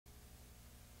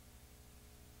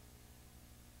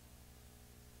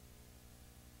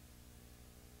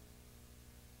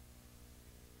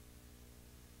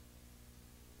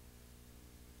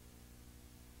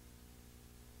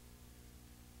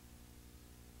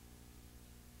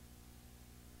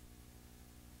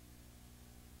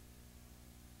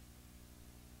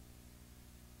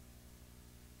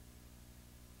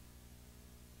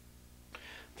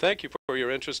Thank you for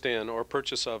your interest in or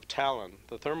purchase of Talon,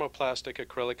 the thermoplastic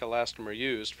acrylic elastomer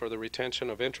used for the retention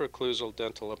of intraocclusal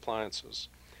dental appliances.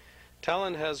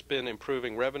 Talon has been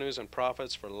improving revenues and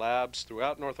profits for labs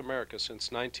throughout North America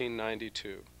since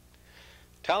 1992.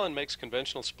 Talon makes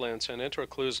conventional splints and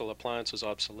intraocclusal appliances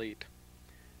obsolete.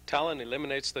 Talon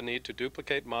eliminates the need to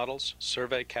duplicate models,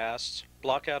 survey casts,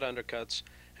 block out undercuts,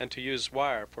 and to use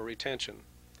wire for retention.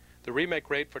 The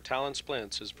remake rate for Talon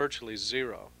splints is virtually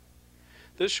zero.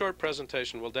 This short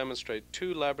presentation will demonstrate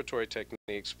two laboratory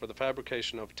techniques for the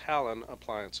fabrication of Talon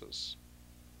appliances.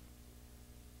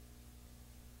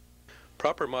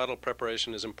 Proper model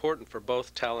preparation is important for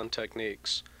both Talon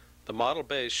techniques. The model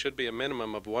base should be a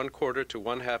minimum of 1/4 to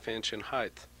 1/2 inch in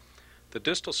height. The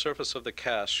distal surface of the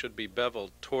cast should be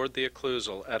beveled toward the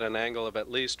occlusal at an angle of at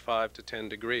least 5 to 10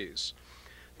 degrees.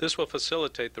 This will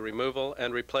facilitate the removal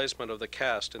and replacement of the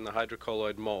cast in the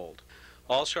hydrocolloid mold.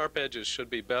 All sharp edges should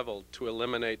be beveled to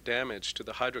eliminate damage to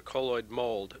the hydrocolloid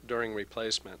mold during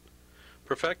replacement.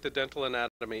 Perfect the dental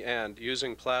anatomy and,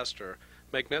 using plaster,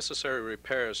 make necessary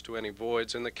repairs to any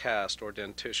voids in the cast or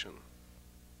dentition.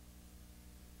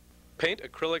 Paint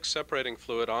acrylic separating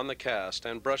fluid on the cast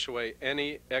and brush away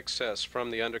any excess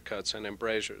from the undercuts and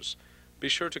embrasures. Be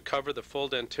sure to cover the full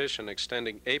dentition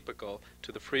extending apical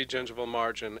to the free gingival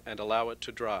margin and allow it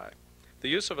to dry. The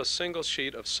use of a single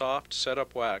sheet of soft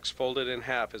set-up wax folded in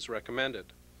half is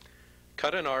recommended.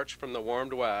 Cut an arch from the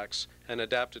warmed wax and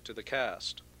adapt it to the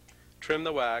cast. Trim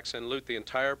the wax and lute the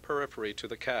entire periphery to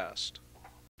the cast.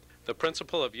 The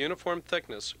principle of uniform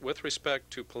thickness with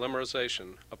respect to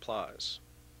polymerization applies.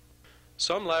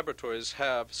 Some laboratories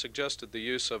have suggested the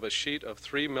use of a sheet of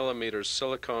 3 mm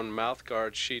silicone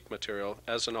mouthguard sheet material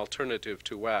as an alternative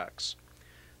to wax.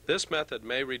 This method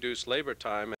may reduce labor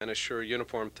time and assure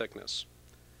uniform thickness.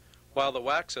 While the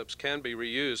wax-ups can be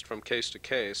reused from case to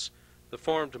case, the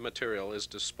formed material is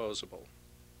disposable.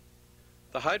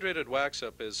 The hydrated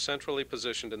wax-up is centrally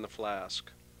positioned in the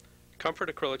flask.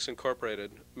 Comfort Acrylics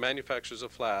Incorporated manufactures a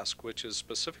flask which is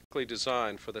specifically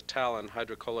designed for the Talon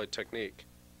hydrocolloid technique.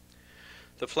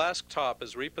 The flask top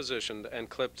is repositioned and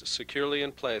clipped securely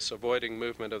in place, avoiding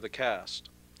movement of the cast.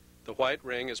 The white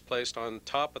ring is placed on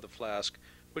top of the flask,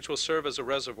 which will serve as a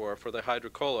reservoir for the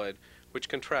hydrocolloid, which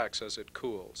contracts as it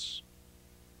cools.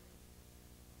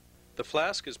 The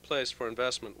flask is placed for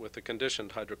investment with the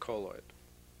conditioned hydrocolloid.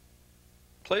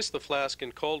 Place the flask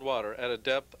in cold water at a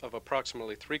depth of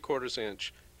approximately 3/4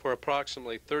 inch for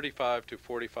approximately 35 to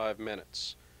 45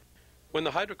 minutes. When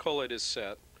the hydrocolloid is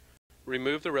set,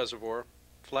 remove the reservoir,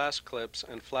 flask clips,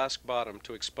 and flask bottom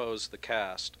to expose the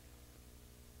cast.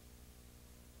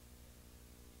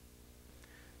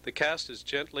 The cast is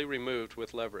gently removed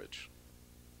with leverage.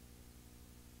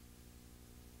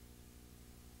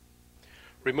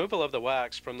 Removal of the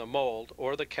wax from the mold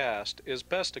or the cast is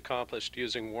best accomplished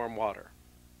using warm water.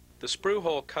 The sprue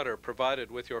hole cutter provided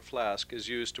with your flask is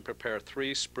used to prepare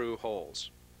 3 sprue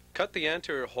holes. Cut the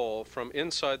anterior hole from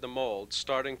inside the mold,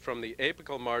 starting from the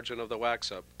apical margin of the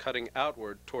wax-up, cutting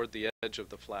outward toward the edge of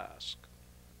the flask.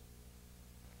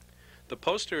 The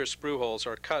posterior sprue holes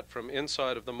are cut from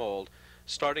inside of the mold,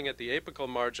 starting at the apical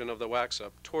margin of the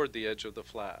wax-up toward the edge of the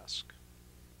flask.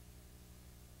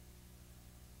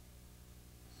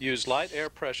 Use light air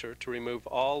pressure to remove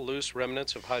all loose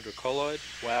remnants of hydrocolloid,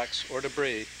 wax, or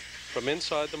debris from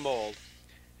inside the mold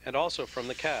and also from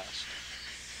the cast.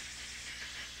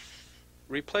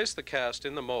 Replace the cast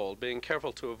in the mold, being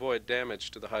careful to avoid damage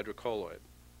to the hydrocolloid.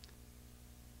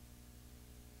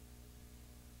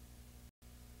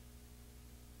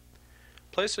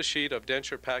 Place a sheet of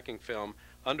denture packing film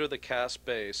under the cast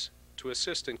base to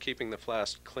assist in keeping the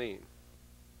flask clean.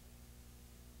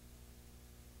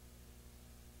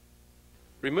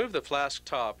 Remove the flask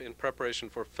top in preparation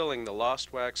for filling the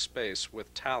lost wax space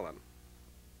with Talon.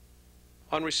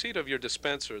 On receipt of your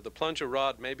dispenser, the plunger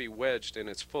rod may be wedged in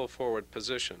its full forward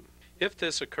position. If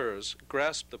this occurs,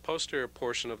 grasp the posterior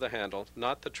portion of the handle,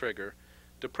 not the trigger,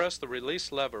 depress the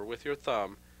release lever with your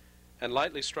thumb, and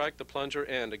lightly strike the plunger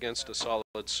end against a solid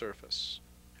surface.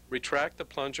 Retract the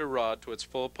plunger rod to its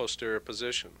full posterior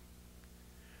position.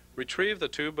 Retrieve the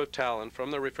tube of Talon from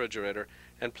the refrigerator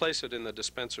and place it in the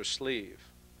dispenser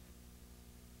sleeve.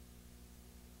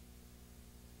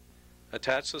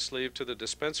 Attach the sleeve to the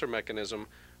dispenser mechanism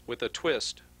with a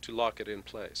twist to lock it in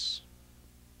place.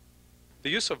 The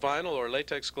use of vinyl or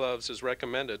latex gloves is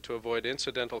recommended to avoid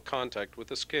incidental contact with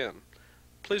the skin.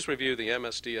 Please review the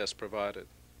MSDS provided.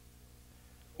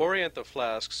 Orient the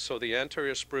flasks so the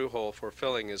anterior sprue hole for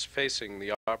filling is facing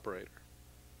the operator.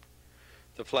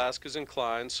 The flask is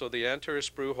inclined so the anterior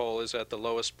sprue hole is at the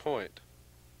lowest point.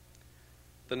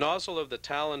 The nozzle of the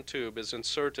Talon tube is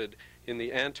inserted in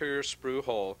the anterior sprue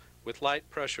hole with light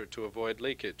pressure to avoid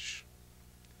leakage.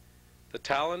 The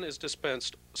Talon is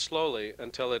dispensed slowly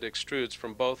until it extrudes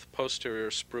from both posterior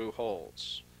sprue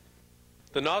holes.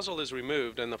 The nozzle is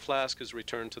removed and the flask is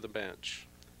returned to the bench.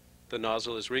 The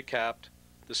nozzle is recapped,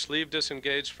 the sleeve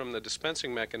disengaged from the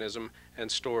dispensing mechanism,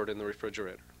 and stored in the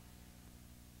refrigerator.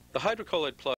 The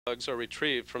hydrocolloid plugs are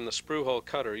retrieved from the sprue hole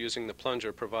cutter using the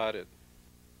plunger provided.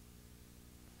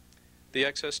 The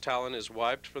excess Talon is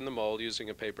wiped from the mold using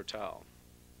a paper towel.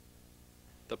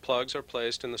 The plugs are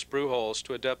placed in the sprue holes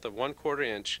to a depth of 1/4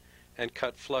 inch and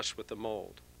cut flush with the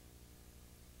mold.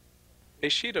 A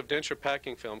sheet of denture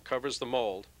packing film covers the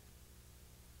mold,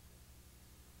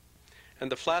 and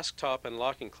the flask top and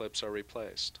locking clips are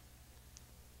replaced.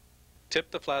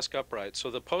 Tip the flask upright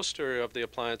so the posterior of the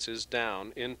appliance is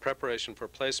down in preparation for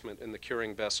placement in the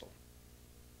curing vessel.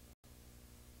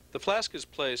 The flask is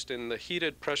placed in the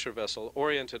heated pressure vessel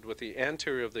oriented with the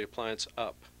anterior of the appliance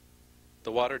up.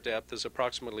 The water depth is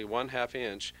approximately 1/2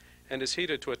 inch and is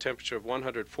heated to a temperature of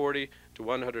 140 to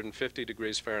 150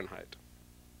 degrees Fahrenheit.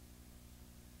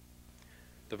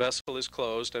 The vessel is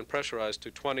closed and pressurized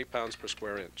to 20 pounds per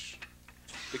square inch.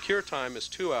 The cure time is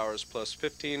 2 hours plus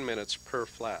 15 minutes per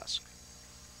flask.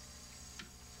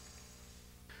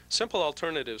 Simple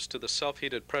alternatives to the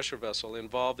self-heated pressure vessel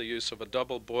involve the use of a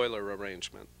double boiler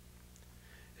arrangement.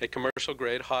 A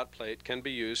commercial-grade hot plate can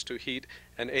be used to heat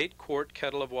an 8-quart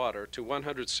kettle of water to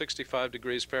 165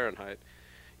 degrees Fahrenheit,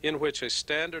 in which a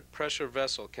standard pressure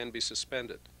vessel can be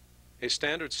suspended. A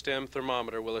standard stem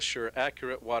thermometer will assure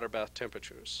accurate water bath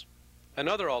temperatures.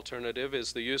 Another alternative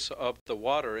is the use of the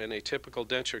water in a typical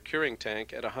denture curing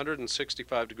tank at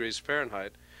 165 degrees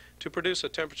Fahrenheit to produce a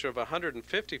temperature of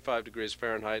 155 degrees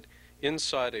Fahrenheit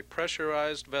inside a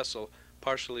pressurized vessel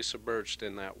partially submerged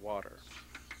in that water.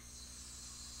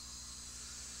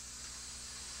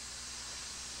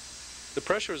 The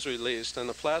pressure is released and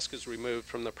the flask is removed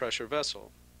from the pressure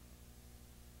vessel.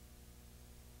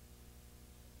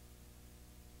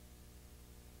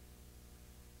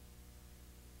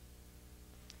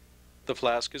 The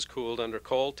flask is cooled under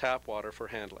cold tap water for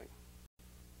handling.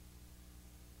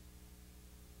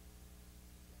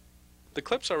 The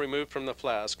clips are removed from the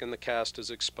flask and the cast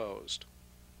is exposed.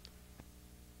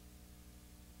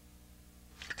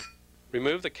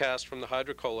 Remove the cast from the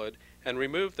hydrocolloid and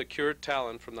remove the cured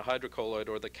Talon from the hydrocolloid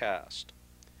or the cast.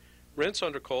 Rinse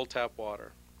under cold tap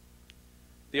water.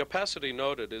 The opacity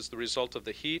noted is the result of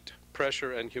the heat,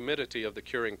 pressure, and humidity of the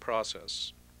curing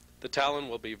process. The Talon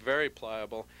will be very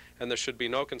pliable and there should be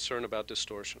no concern about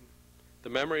distortion. The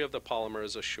memory of the polymer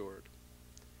is assured.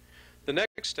 The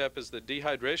next step is the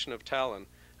dehydration of Talon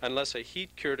unless a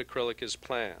heat-cured acrylic is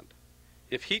planned.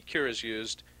 If heat cure is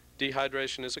used,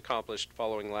 dehydration is accomplished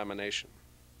following lamination.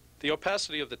 The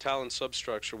opacity of the Talon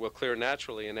substructure will clear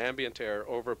naturally in ambient air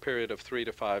over a period of 3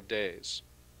 to 5 days.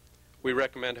 We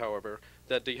recommend, however,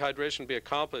 that dehydration be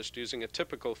accomplished using a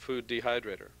typical food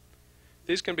dehydrator.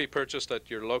 These can be purchased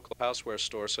at your local houseware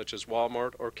store such as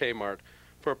Walmart or Kmart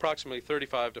for approximately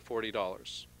 $35 to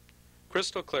 $40.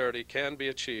 Crystal clarity can be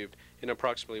achieved in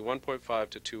approximately 1.5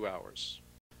 to 2 hours.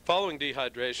 Following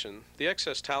dehydration, the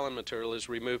excess Talon material is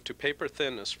removed to paper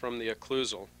thinness from the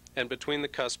occlusal and between the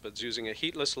cuspids using a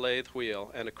heatless lathe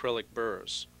wheel and acrylic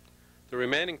burrs. The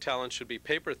remaining Talon should be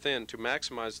paper thin to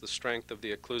maximize the strength of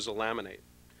the occlusal laminate.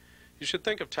 You should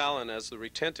think of Talon as the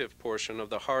retentive portion of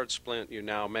the hard splint you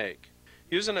now make.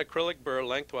 Use an acrylic burr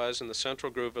lengthwise in the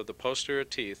central groove of the posterior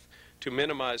teeth to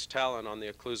minimize Talon on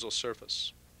the occlusal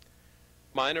surface.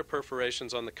 Minor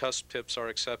perforations on the cusp tips are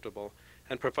acceptable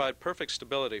and provide perfect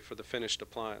stability for the finished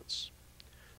appliance.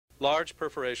 Large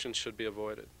perforations should be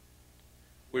avoided.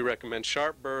 We recommend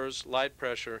sharp burrs, light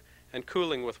pressure, and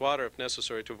cooling with water if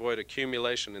necessary to avoid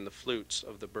accumulation in the flutes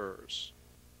of the burrs.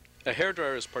 A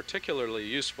hairdryer is particularly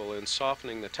useful in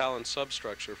softening the Talon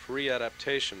substructure for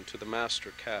readaptation to the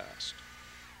master cast.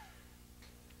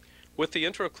 With the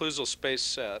intraocclusal space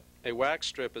set, a wax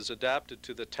strip is adapted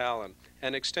to the Talon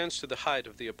and extends to the height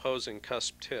of the opposing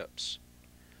cusp tips.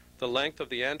 The length of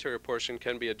the anterior portion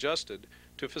can be adjusted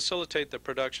to facilitate the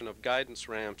production of guidance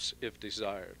ramps if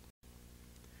desired.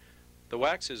 The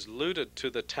wax is luted to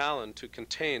the Talon to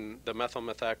contain the methyl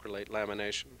methacrylate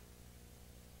lamination.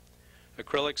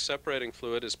 Acrylic separating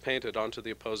fluid is painted onto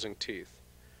the opposing teeth.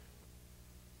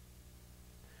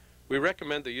 We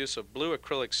recommend the use of blue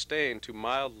acrylic stain to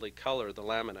mildly color the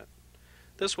laminate.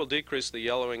 This will decrease the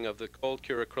yellowing of the cold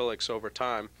cure acrylics over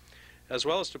time, as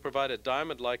well as to provide a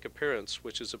diamond-like appearance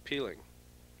which is appealing.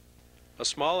 A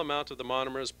small amount of the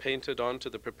monomer is painted onto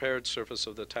the prepared surface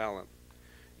of the Talon.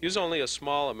 Use only a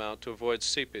small amount to avoid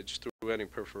seepage through any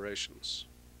perforations.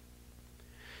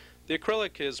 The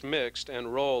acrylic is mixed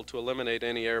and rolled to eliminate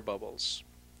any air bubbles.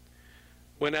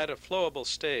 When at a flowable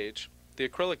stage, the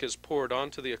acrylic is poured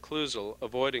onto the occlusal,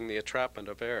 avoiding the entrapment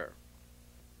of air.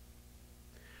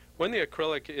 When the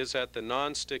acrylic is at the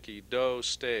non-sticky dough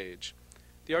stage,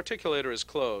 the articulator is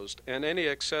closed and any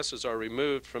excesses are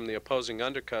removed from the opposing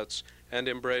undercuts and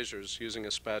embrasures using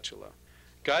a spatula.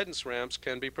 Guidance ramps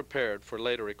can be prepared for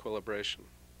later equilibration.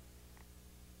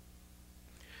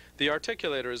 The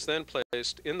articulator is then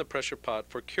placed in the pressure pot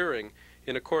for curing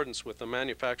in accordance with the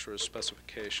manufacturer's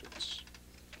specifications.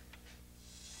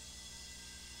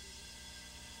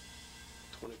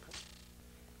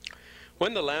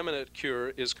 When the laminate cure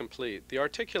is complete, the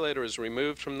articulator is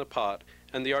removed from the pot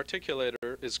and the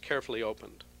articulator is carefully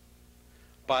opened.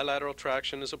 Bilateral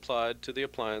traction is applied to the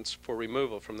appliance for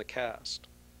removal from the cast.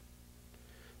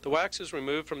 The wax is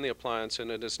removed from the appliance and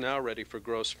it is now ready for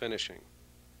gross finishing.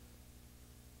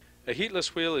 A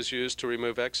heatless wheel is used to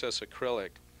remove excess acrylic,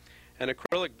 and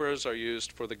acrylic burrs are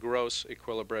used for the gross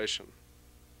equilibration.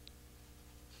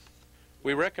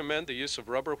 We recommend the use of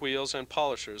rubber wheels and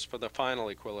polishers for the final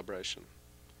equilibration.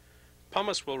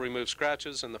 Pumice will remove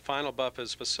scratches and the final buff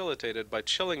is facilitated by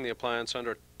chilling the appliance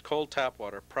under cold tap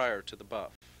water prior to the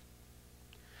buff.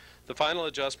 The final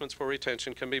adjustments for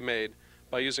retention can be made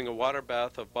by using a water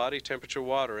bath of body temperature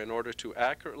water in order to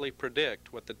accurately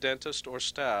predict what the dentist or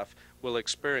staff will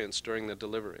experience during the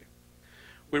delivery.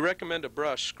 We recommend a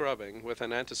brush scrubbing with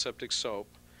an antiseptic soap,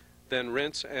 then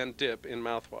rinse and dip in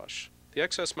mouthwash. The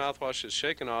excess mouthwash is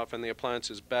shaken off and the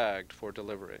appliance is bagged for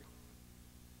delivery.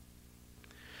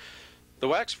 The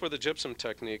wax for the gypsum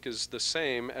technique is the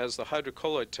same as the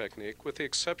hydrocolloid technique with the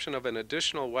exception of an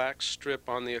additional wax strip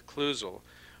on the occlusal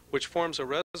which forms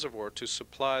a reservoir to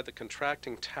supply the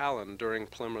contracting talon during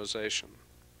polymerization.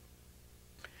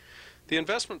 The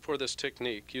investment for this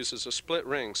technique uses a split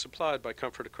ring supplied by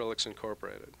Comfort Acrylics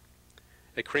Incorporated.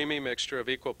 A creamy mixture of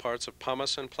equal parts of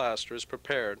pumice and plaster is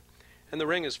prepared and the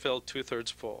ring is filled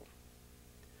 2/3 full.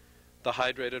 The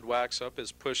hydrated wax up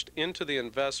is pushed into the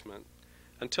investment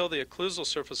until the occlusal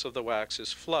surface of the wax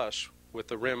is flush with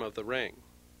the rim of the ring.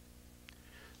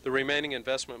 The remaining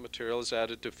investment material is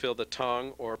added to fill the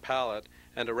tongue or palate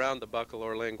and around the buccal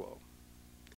or lingual.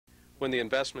 When the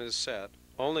investment is set,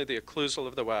 only the occlusal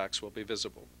of the wax will be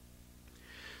visible.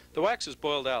 The wax is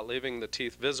boiled out, leaving the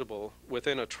teeth visible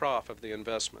within a trough of the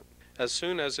investment. As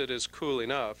soon as it is cool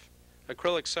enough,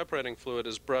 acrylic separating fluid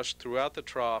is brushed throughout the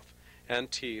trough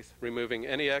and teeth, removing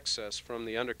any excess from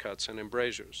the undercuts and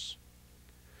embrasures.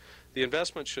 The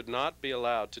investment should not be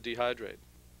allowed to dehydrate.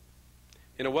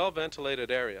 In a well-ventilated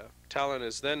area, Talon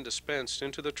is then dispensed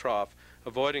into the trough,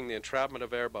 avoiding the entrapment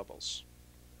of air bubbles.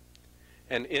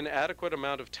 An inadequate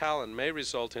amount of Talon may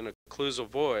result in occlusal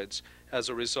voids as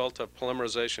a result of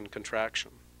polymerization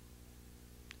contraction.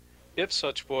 If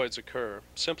such voids occur,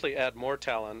 simply add more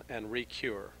Talon and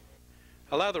re-cure.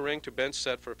 Allow the ring to bench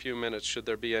set for a few minutes should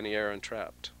there be any air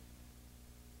entrapped.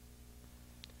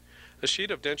 A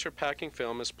sheet of denture packing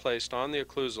film is placed on the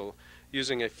occlusal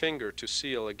using a finger to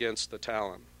seal against the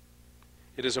Talon.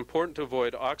 It is important to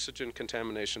avoid oxygen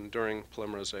contamination during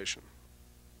polymerization.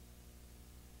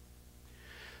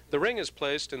 The ring is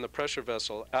placed in the pressure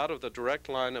vessel out of the direct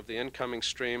line of the incoming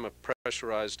stream of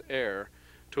pressurized air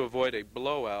to avoid a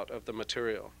blowout of the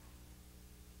material.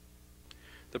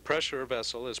 The pressure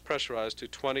vessel is pressurized to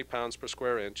 20 pounds per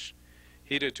square inch,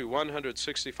 heated to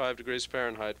 165 degrees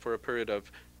Fahrenheit for a period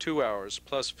of 2 hours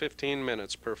plus 15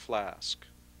 minutes per flask.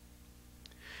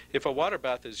 If a water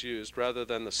bath is used rather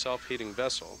than the self-heating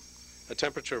vessel, a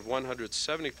temperature of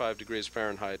 175 degrees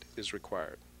Fahrenheit is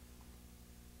required.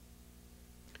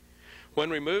 When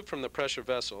removed from the pressure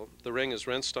vessel, the ring is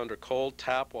rinsed under cold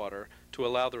tap water to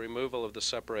allow the removal of the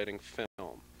separating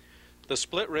film. The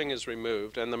split ring is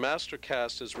removed and the master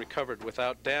cast is recovered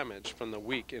without damage from the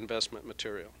weak investment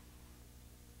material.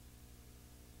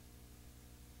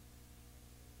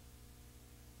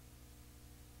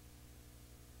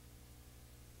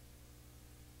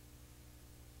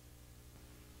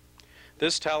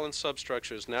 This Talon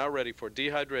substructure is now ready for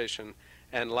dehydration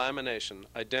and lamination,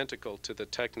 identical to the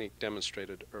technique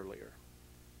demonstrated earlier.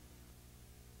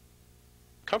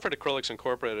 Comfort Acrylics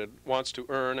Incorporated wants to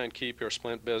earn and keep your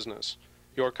splint business.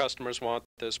 Your customers want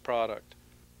this product.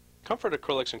 Comfort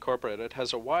Acrylics Incorporated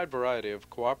has a wide variety of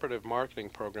cooperative marketing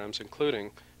programs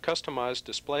including customized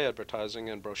display advertising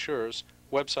and brochures,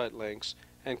 website links,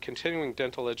 and continuing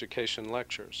dental education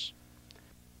lectures.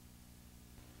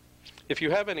 If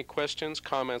you have any questions,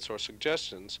 comments, or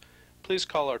suggestions, please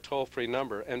call our toll-free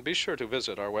number and be sure to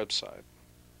visit our website.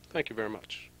 Thank you very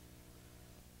much.